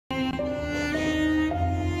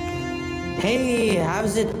Hey,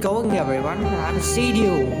 how's it going, everyone? I'm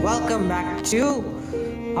Seedu. Welcome back to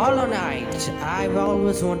Hollow Knight. I've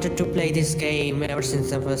always wanted to play this game ever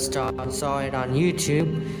since I first saw it on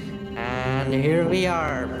YouTube, and here we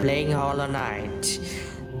are playing Hollow Knight.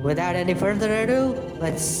 Without any further ado,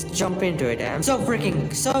 let's jump into it. I'm so freaking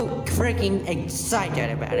excited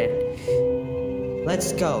about it.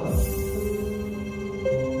 Let's go.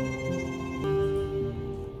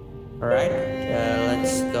 Alright,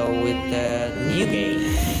 let's go with the new game.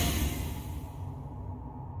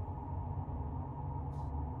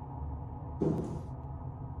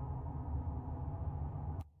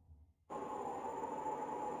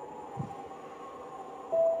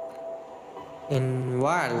 In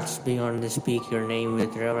wilds beyond the speak your name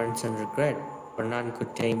with reverence and regret, for none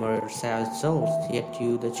could tame our savage souls, yet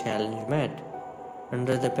you the challenge met.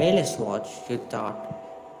 Under the palest watch, you thought,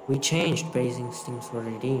 we changed, base instincts were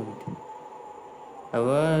redeemed. A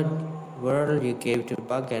world you gave to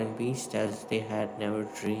bug and beast as they had never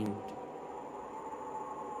dreamed.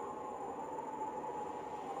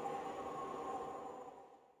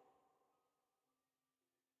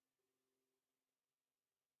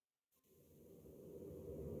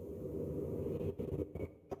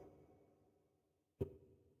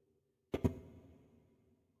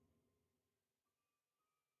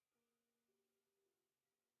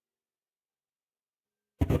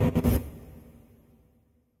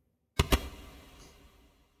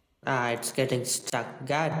 It's getting stuck,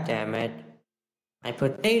 god damn it. My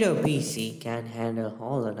potato PC can't handle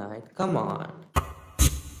Hollow Knight, come on.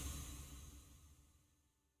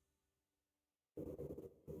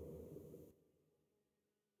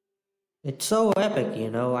 It's so epic,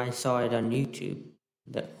 you know, I saw it on YouTube.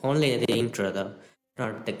 Only the intro though,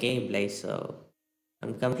 not the gameplay, so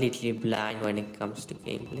I'm completely blind when it comes to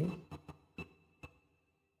gameplay.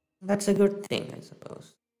 That's a good thing, I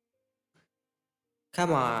suppose.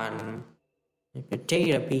 Come on,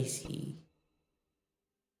 potato PC.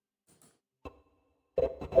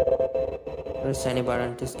 Press any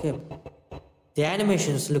button to skip. The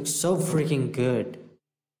animations look so freaking good.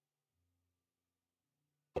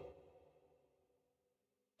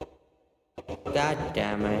 God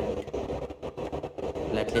damn it.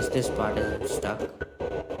 Well, at least this part isn't stuck.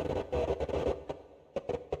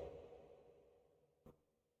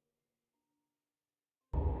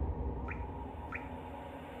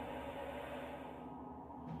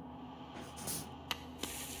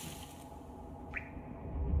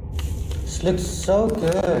 This looks so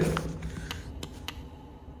good.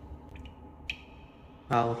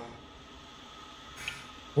 Wow.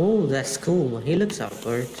 Oh, that's cool. He looks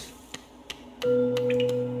upwards.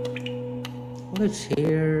 What's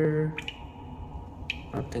here?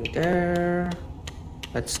 Nothing there.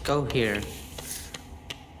 Let's go here.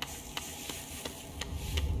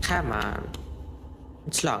 Come on.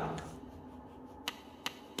 It's locked.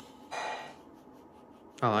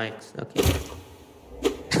 Oh, X. Okay.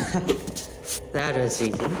 That was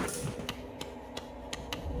easy.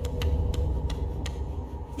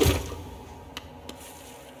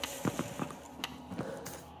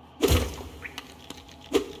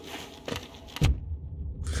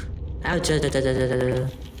 Ouch.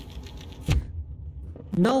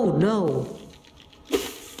 No.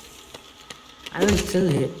 I will still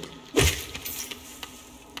hit.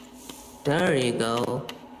 There you go.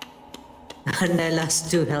 And I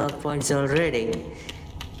lost 2 health points already.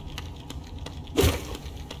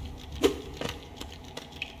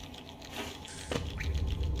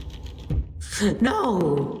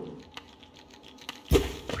 No!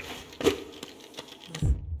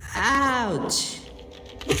 Ouch!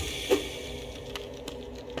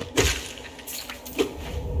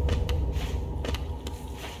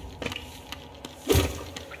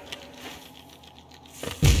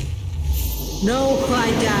 No,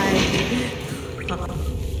 I died!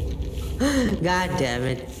 God damn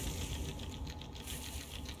it.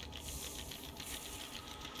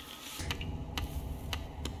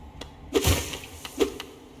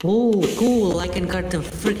 Oh, cool, I can cut the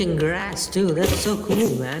freaking grass too, that's so cool,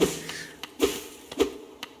 man.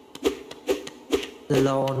 The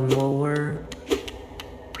lawnmower.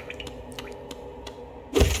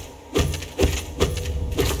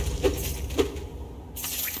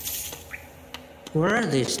 Where are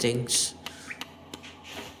these things?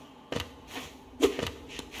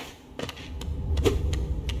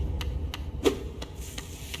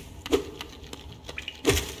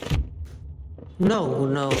 No.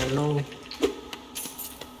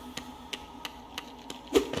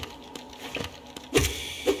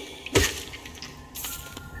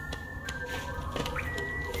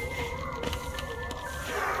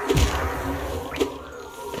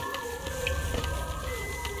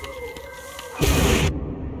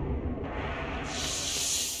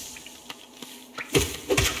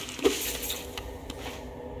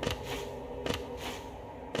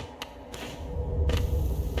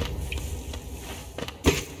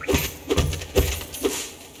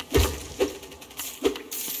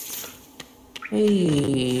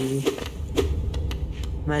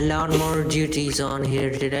 a lot more duties on here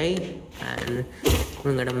today, and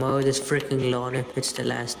I'm gonna mow this freaking lawn if it's the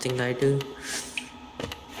last thing I do.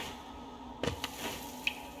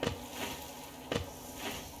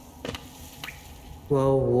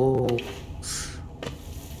 Whoa, whoa.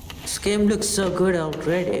 This game looks so good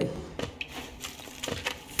already.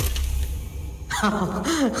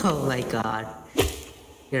 Oh my god.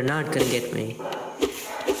 You're not gonna get me.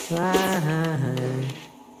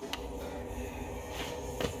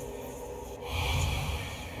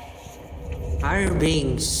 Higher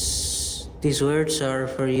beings, these words are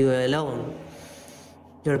for you alone.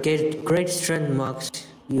 Your great strength marks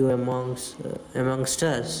you amongst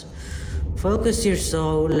us. Focus your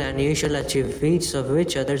soul and you shall achieve feats of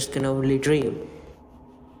which others can only dream.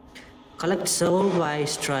 Collect soul by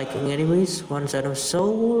striking enemies. One set of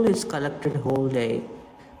soul is collected whole day.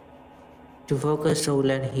 To focus soul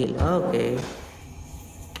and heal. Okay.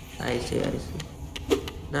 I see.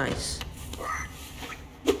 Nice.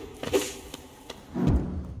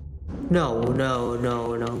 No.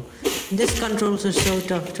 This controls are so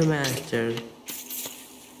tough to master.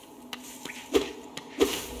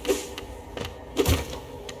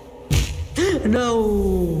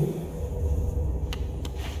 No!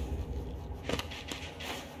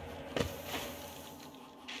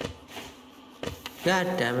 God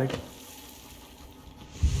damn it.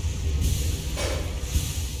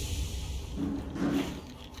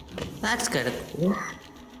 That's kinda cool.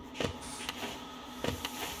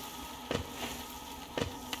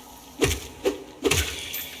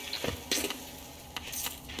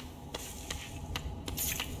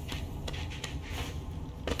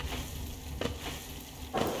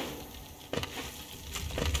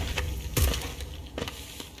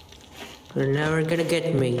 You're never gonna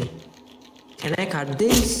get me. Can I cut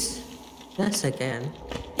this? Yes, I can.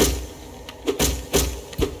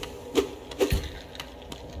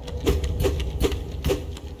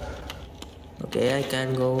 Okay, I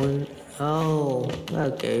can go in. Oh,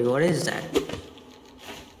 okay, what is that?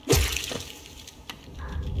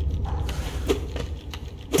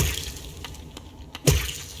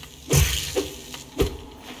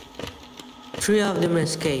 Three of them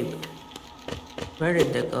escaped. Where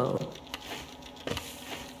did they go?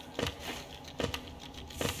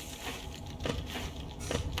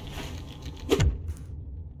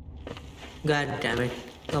 God damn it,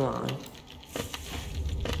 come on.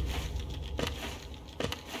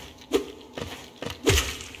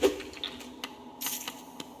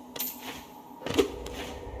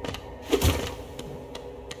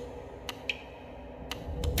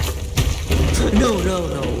 No.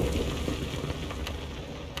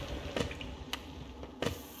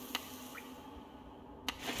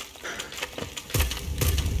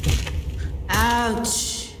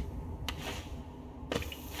 Ouch.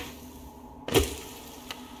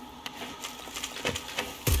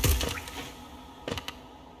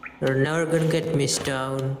 You're never gonna get me,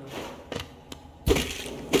 Stone.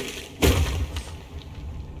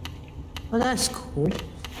 Oh, that's cool.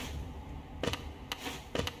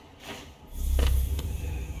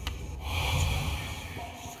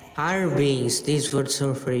 Higher beings, these words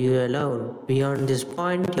are for you alone. Beyond this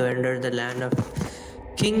point, you enter the land of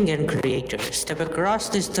King and Creator. Step across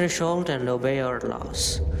this threshold and obey our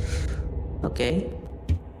laws. Okay.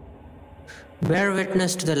 Bear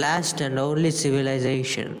witness to the last and only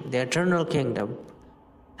civilization, the Eternal Kingdom,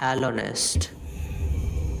 Hallownest.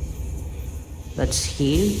 Let's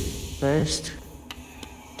heal first.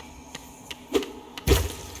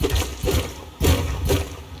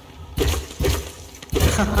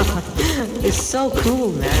 It's so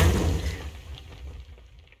cool, man.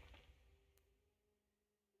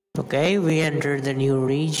 Okay, we entered the new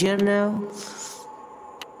region now.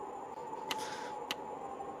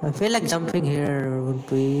 I feel like jumping here would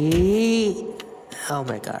be... Oh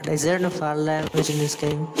my god, is there no foul language in this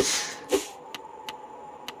game?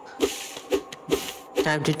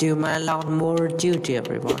 Time to do my lawnmower duty,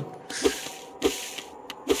 everyone.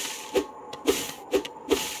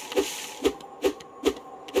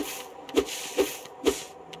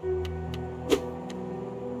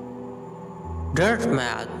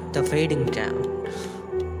 Dirtmouth, the fading town.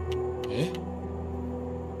 Eh?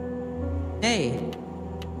 Hey.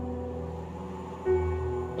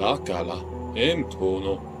 Akala,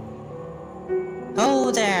 Entono. Oh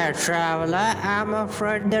there, traveler. I'm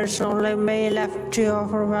afraid there's only me left to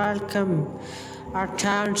offer welcome. Our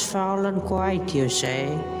town's fallen quiet, you say.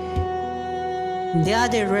 The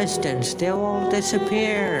other residents, they all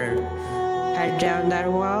disappeared. Head down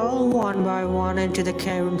that well, one by one, into the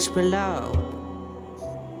caverns below.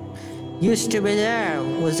 Used to be there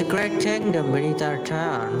was a great kingdom beneath our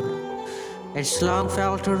town. It's long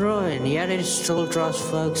fell to ruin, yet it still draws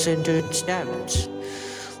folks into its depths.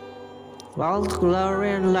 Wealth,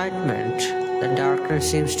 glory, and enlightenment, the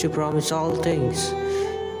darkness seems to promise all things.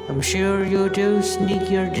 I'm sure you do sneak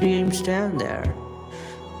your dreams down there.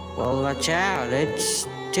 Well, watch out, it's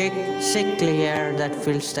thick, sickly air that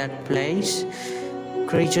fills that place.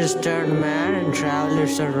 Creatures turn mad and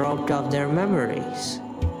travelers are robbed of their memories.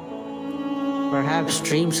 Perhaps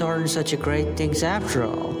dreams aren't such a great thing after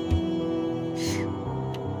all.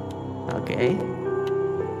 Okay.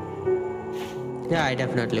 Yeah, I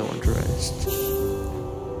definitely want to rest.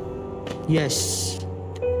 Yes.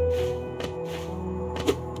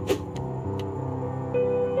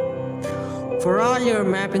 For all your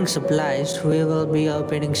mapping supplies, we will be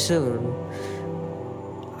opening soon.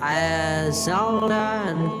 Zelda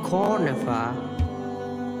and Cornifa.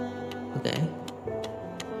 Okay.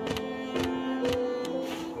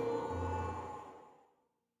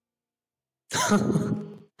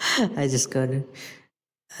 I just got it.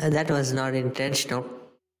 That was not intentional.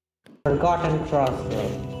 Forgotten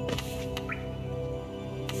Crossroad.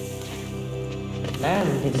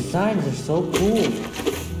 Man, the designs are so cool.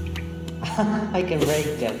 I can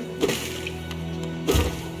break them.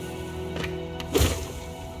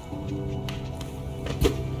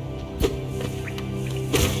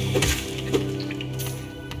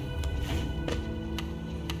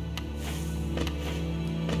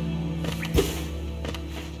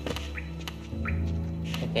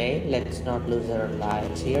 Okay, let's not lose our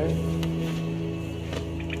lives here.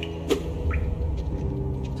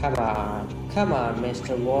 Come on,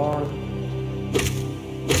 Mr. Warren.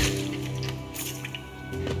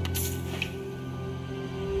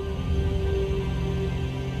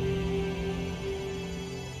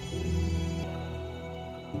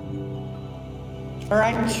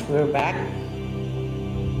 Alright, we're back.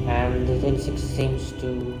 And the insect seems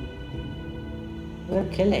to... We're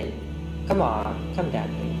killing. Come on, come down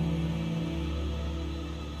here.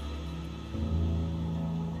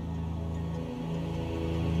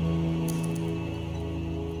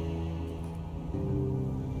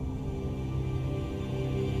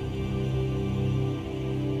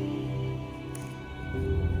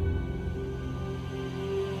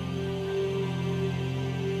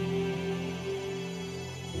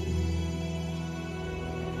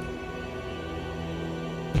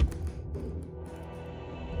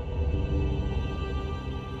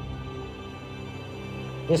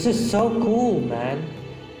 This is so cool, man.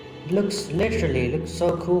 It looks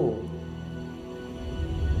so cool.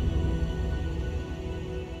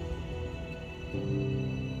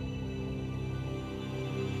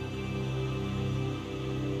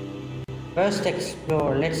 Let's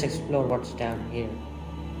explore what's down here.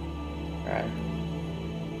 Alright.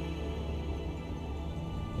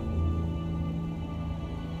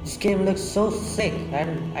 This game looks so sick,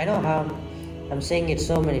 and I know how I'm saying it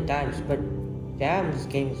so many times, but damn, this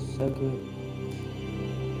game is so good.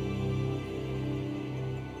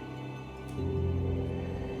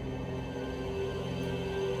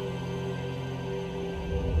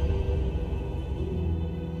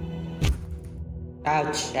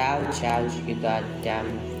 Ouch, ouch, ouch, you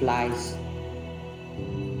goddamn flies.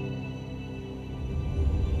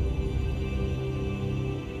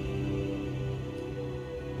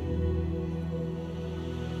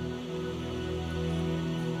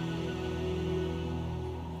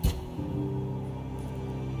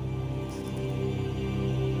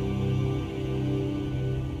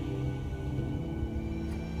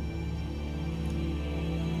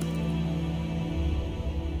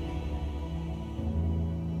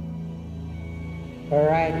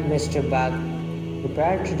 Alright, Mr. Bug,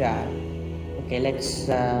 prepare to die. Okay, let's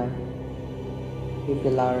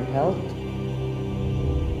refill our health.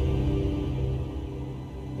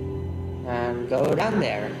 And go down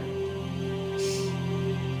there.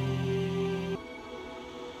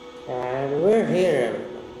 And we're here.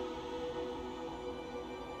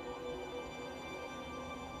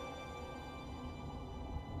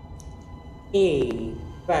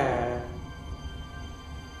 Fire.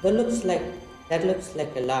 That looks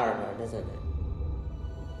like a larva, doesn't it?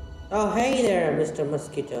 Oh, hey there, Mr.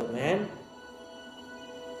 Mosquito Man.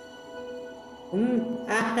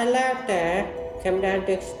 Hello there. Come down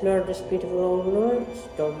to explore this beautiful old woods.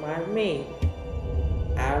 Don't mind me.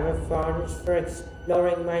 I have a fondness for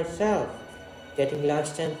exploring myself. Getting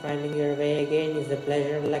lost and finding your way again is a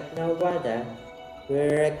pleasure like no other.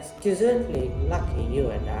 We're exquisitely lucky,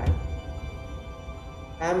 you and I.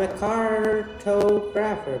 I'm a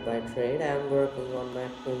cartographer by trade. I'm working on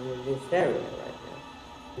mapping in this area right now.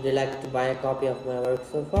 Would you like to buy a copy of my work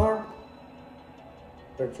so far?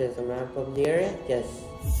 Purchase a map of the area? Yes.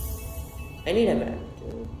 I need a map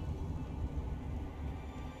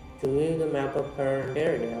to view the map of her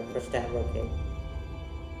area. First tab, okay.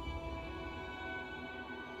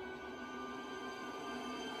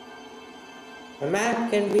 A map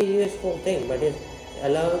can be a useful thing, but it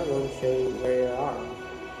alone won't show you where you are.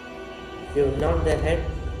 If you know the head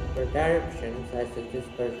for directions, I suggest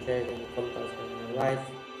purchasing a compass from my wife,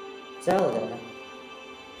 Zelda.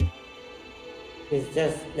 She's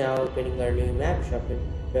just now opening her new map shop in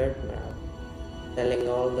Dirt Map, selling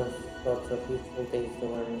all the sorts of useful things to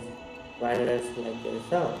wanderers like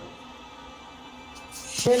yourself.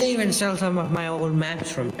 She'll even sell some of my old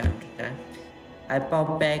maps from time to time. I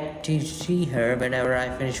pop back to see her whenever I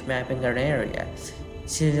finish mapping her area.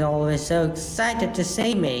 She's always so excited to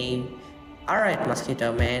see me. Alright,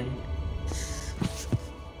 Mosquito Man.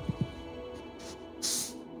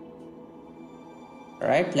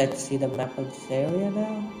 Alright, let's see the map of this area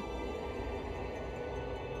now.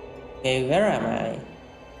 Okay, where am I?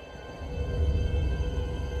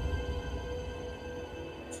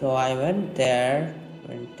 So I went there,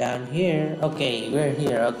 went down here. Okay, we're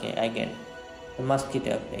here. Okay, I get it. The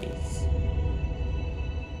mosquito place.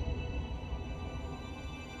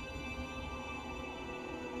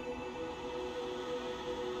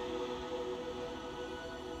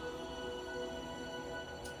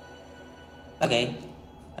 Okay,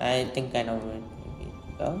 I think I know where we need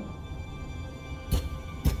to go.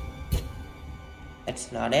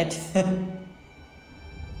 That's not it.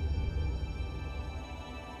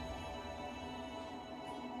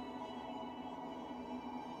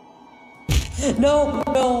 No,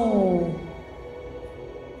 no.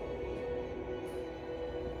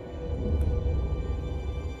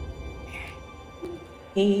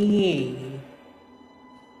 Hey.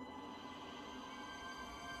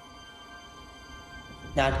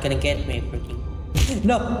 Not gonna get me, freaking.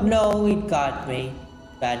 No, no, it got me.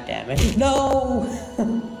 God damn it. No!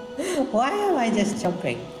 Why am I just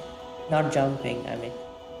jumping? Not jumping, I mean.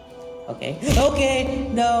 Okay. Okay,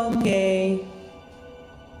 no, okay.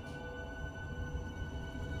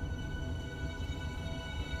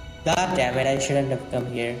 God damn it, I shouldn't have come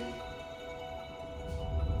here.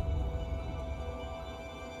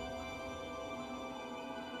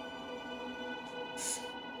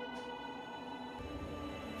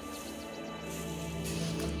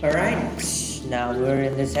 Alright, now we're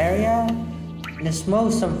in this area. Let's mow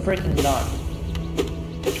some freaking lawn.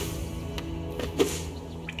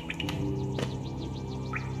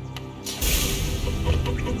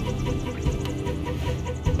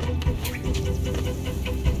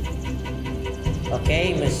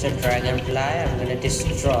 Okay, Mr. Dragonfly, I'm gonna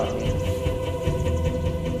destroy you.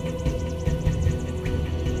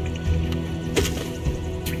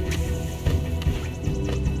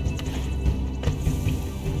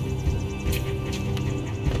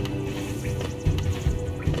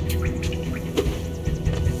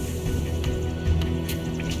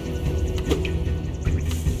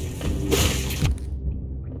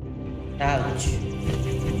 Ouch.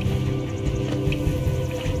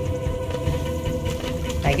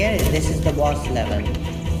 I get it, this is the boss level.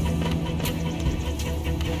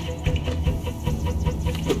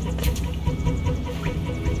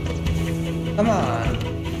 Come on.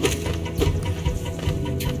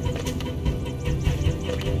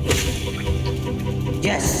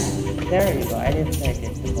 Yes! There you go, I didn't make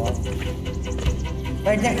it the boss.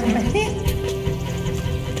 But that's my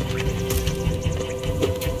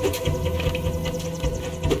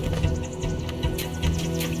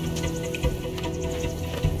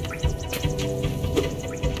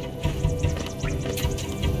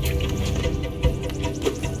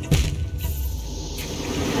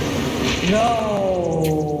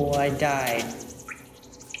No, I died.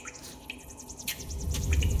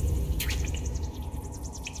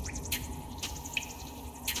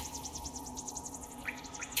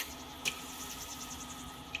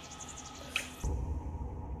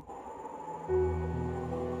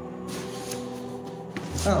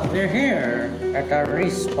 Oh, we're here at our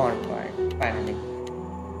respawn point, finally.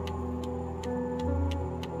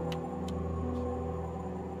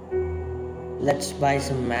 Let's buy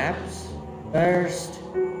some maps first.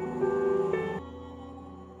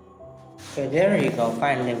 Okay, there you go.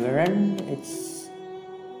 Finally, we're in. It's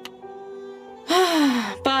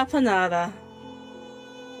Bapanada.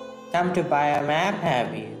 time to buy a map,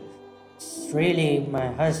 have you? It's really my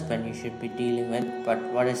husband you should be dealing with, but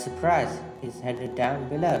what a surprise. He's headed down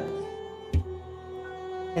below.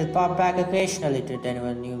 He'll pop back occasionally to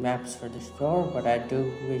deliver new maps for the store, but I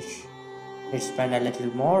do wish he'd spend a little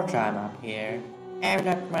more time up here. I'm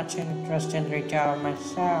not much interested in retail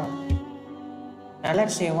myself. Now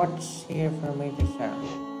let's see what's here for me to sell.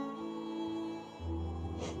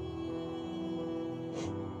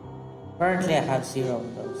 Currently I have 0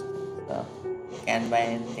 of those, so can't buy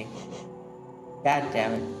anything. God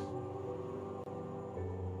damn it.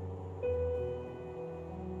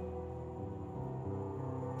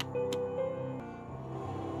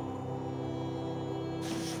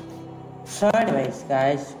 So anyways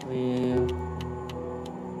guys,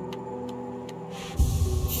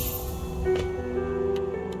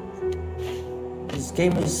 this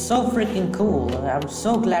game is so freaking cool. I'm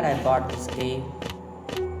so glad I bought this game.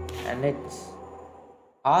 And it's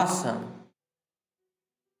awesome.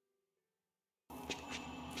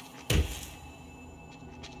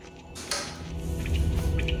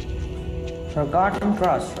 Forgotten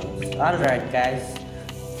Crossroads. Alright guys.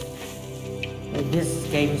 This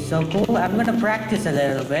game is so cool. I'm gonna practice a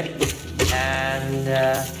little bit and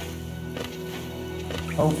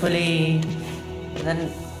hopefully then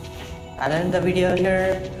I'll end the video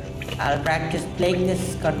here. I'll practice playing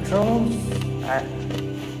this controls,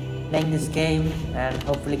 playing this game, and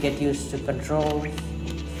hopefully get used to controls.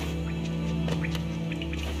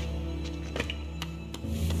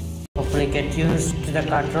 Hopefully get used to the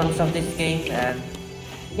controls of this game, and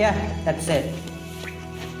yeah, that's it.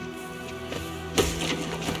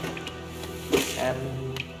 And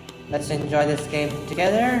let's enjoy this game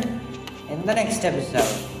together in the next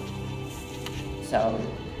episode. So,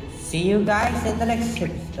 see you guys in the next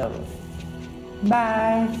episode.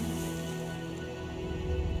 Bye.